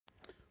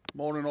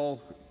Morning all,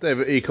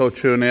 David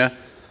EcoTuning here.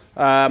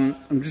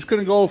 I'm just going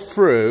to go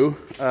through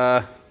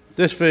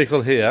this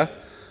vehicle here.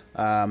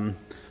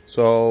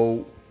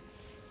 So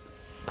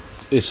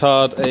it's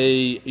had a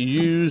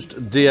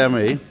used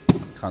DME,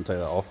 can't take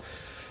that off,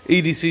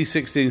 EDC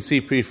 16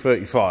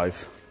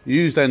 CP35,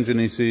 used engine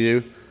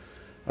ECU,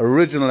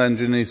 original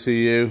engine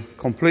ECU,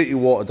 completely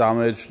water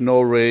damaged, no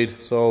read,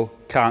 so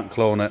can't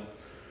clone it.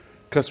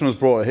 Customers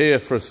brought it here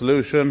for a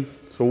solution.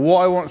 So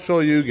what I want to show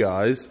you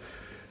guys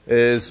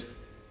is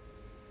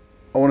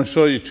I want to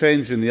show you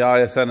changing the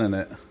ISN in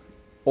it,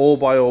 all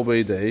by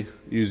OBD,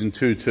 using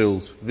two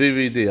tools,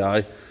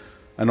 VVDI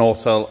and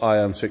Autel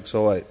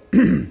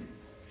IM608.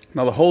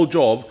 Now the whole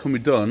job can be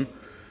done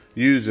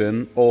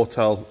using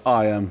Autel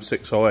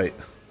IM608.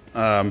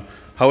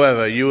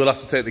 However, you will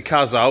have to take the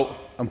CAS out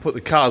and put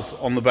the CAS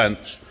on the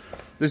bench.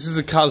 This is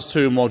a CAS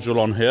 2 module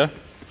on here.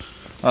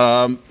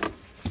 I'm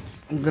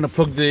going to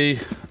plug the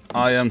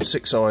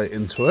IM608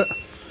 into it.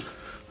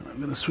 I'm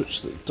going to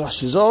switch the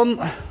dashes on.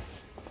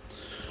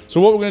 So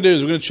what we're going to do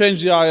is we're going to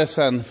change the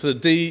ISN for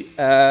the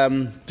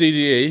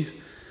DDE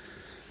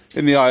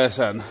in the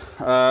ISN.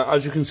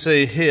 As you can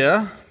see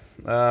here,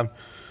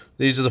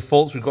 these are the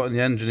faults we've got in the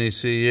engine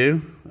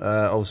ECU.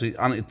 Obviously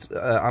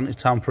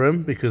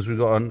anti-tampering because we've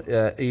got an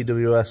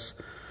EWS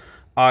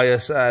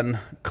ISN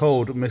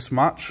code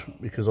mismatch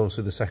because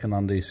obviously the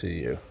second-hand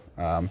ECU.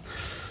 A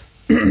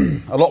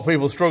lot of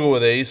people struggle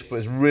with these, but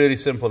it's really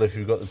simple if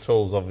you've got the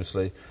tools,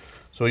 obviously.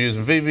 So we're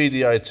using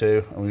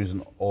VVDI2 and we're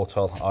using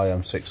Autel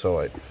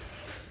IM608.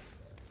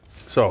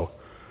 So,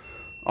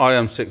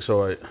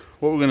 IM608.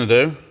 What we're going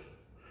to do,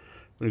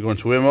 we're going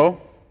to go into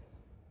IMO,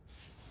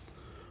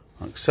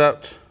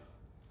 accept,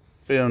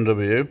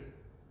 BMW.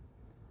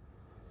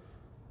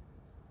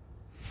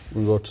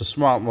 We'll go to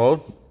smart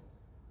mode.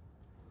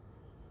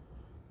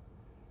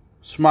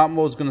 Smart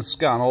mode is going to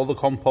scan all the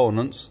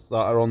components that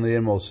are on the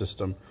IMO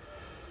system.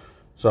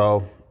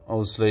 So,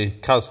 obviously,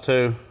 CAS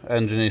 2,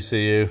 engine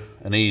ECU,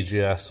 an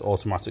EGS,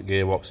 automatic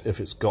gearbox, if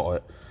it's got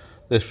it.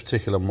 This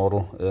particular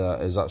model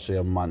is actually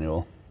a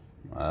manual,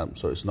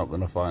 so it's not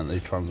going to find the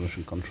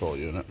transmission control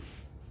unit.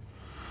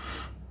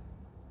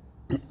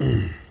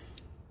 As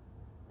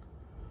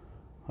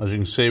you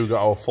can see, we've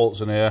got our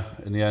faults in here,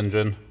 in the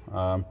engine,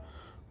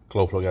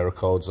 glow plug error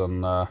codes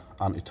and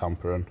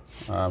anti-tampering.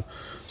 So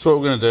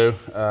what we're going to do,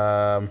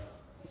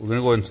 we're going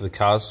to go into the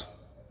CAS,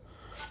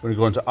 we're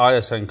going to go into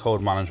ISN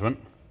code management.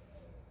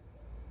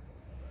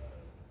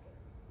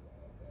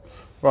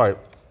 Right,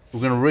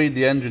 we're going to read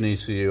the engine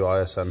ECU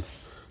ISN.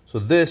 So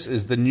this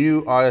is the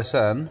new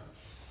ISN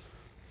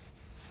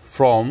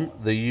from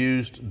the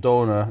used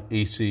donor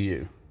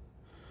ECU.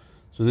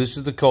 So this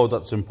is the code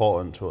that's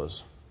important to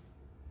us.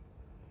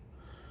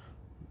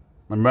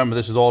 And remember,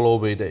 this is all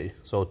OBD.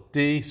 So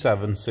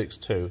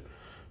D762.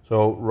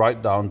 So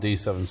write down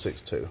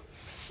D762.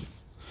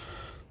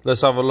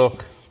 Let's have a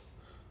look.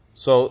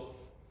 So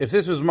if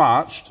this was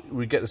matched,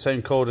 we get the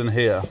same code in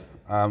here.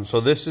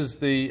 So this is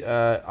the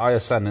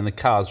ISN in the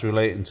CAS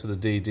relating to the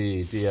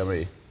DDE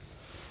DME.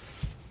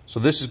 So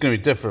this is going to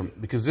be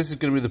different because this is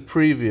going to be the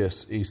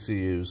previous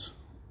ECU's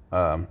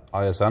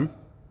ISN.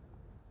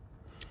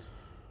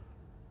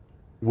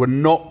 We're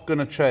not going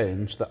to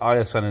change the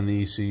ISN in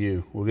the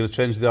ECU. We're going to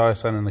change the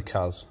ISN in the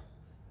CAS.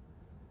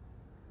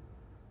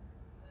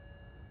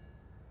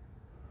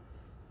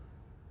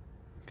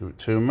 Give it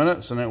 2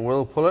 minutes and it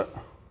will pull it.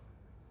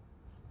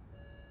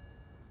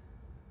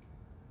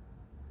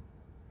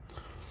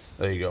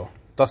 There you go.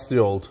 That's the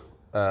old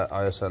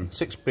ISN,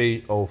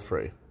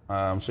 6B03.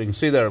 So you can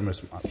see there a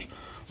mismatch.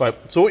 Right,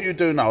 so what you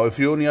do now, if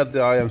you only had the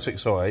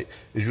IM608,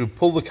 is you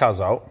pull the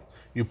CAS out,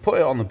 you put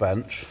it on the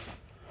bench.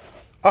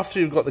 After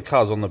you've got the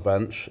CAS on the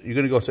bench, you're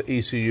going to go to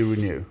ECU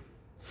Renew.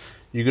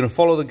 You're going to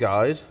follow the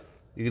guide,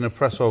 you're going to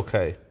press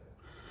OK.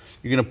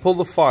 You're going to pull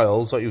the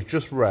files that you've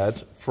just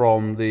read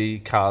from the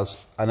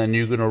CAS, and then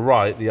you're going to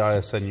write the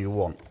ISN you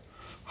want.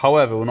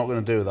 However, we're not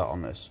going to do that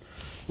on this.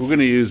 We're going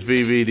to use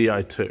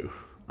VVDI2.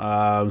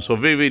 So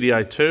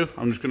VVDI2,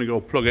 I'm just going to go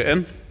plug it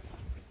in.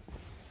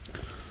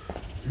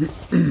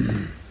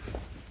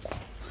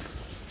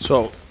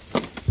 So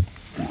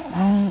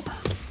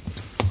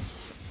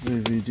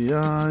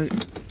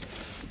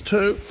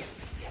VVDI2.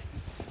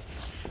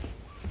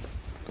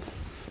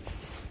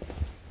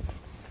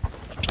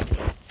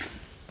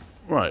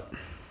 Right.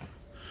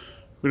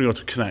 We're going to go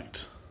to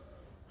connect.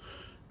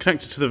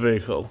 Connect it to the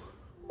vehicle.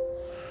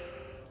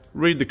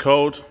 Read the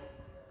code.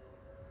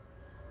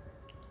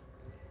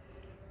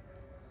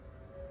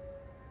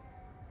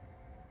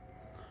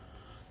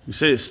 You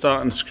see it's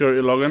starting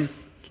security login.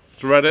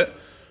 It's read it.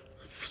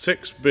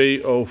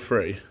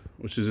 6B03,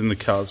 which is in the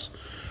CAS,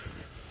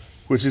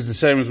 which is the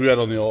same as we had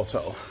on the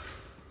Autel.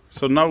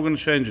 So now we're going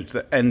to change it to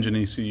the engine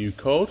ECU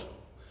code,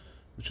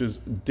 which is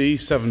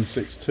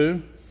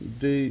D762.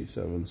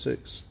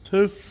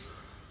 D762.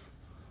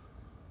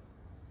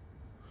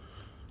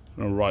 I'm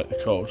going to write the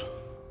code.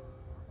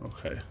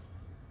 Okay.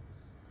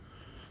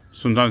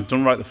 Sometimes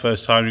don't write the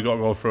first time, you've got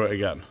to go through it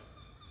again.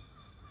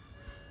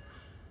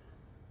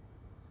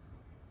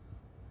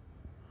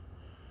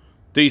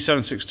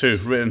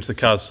 D762 written into the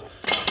CAS.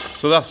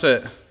 So that's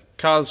it.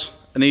 CAS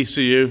and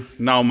ECU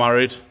now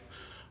married.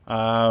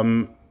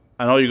 And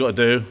all you got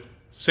to do,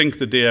 sync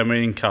the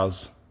DME in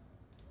CAS.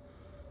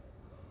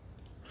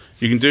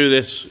 You can do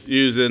this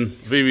using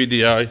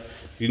VVDI.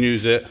 You can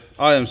use it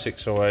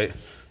IM608,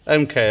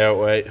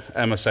 MK08,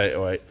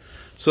 MS808.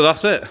 So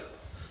that's it.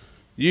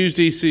 Used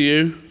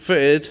ECU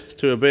fitted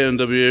to a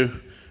BMW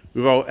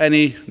without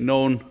any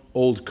known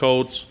old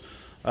codes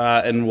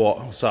in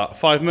what's that,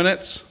 5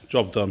 minutes?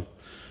 Job done.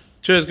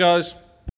 Cheers guys.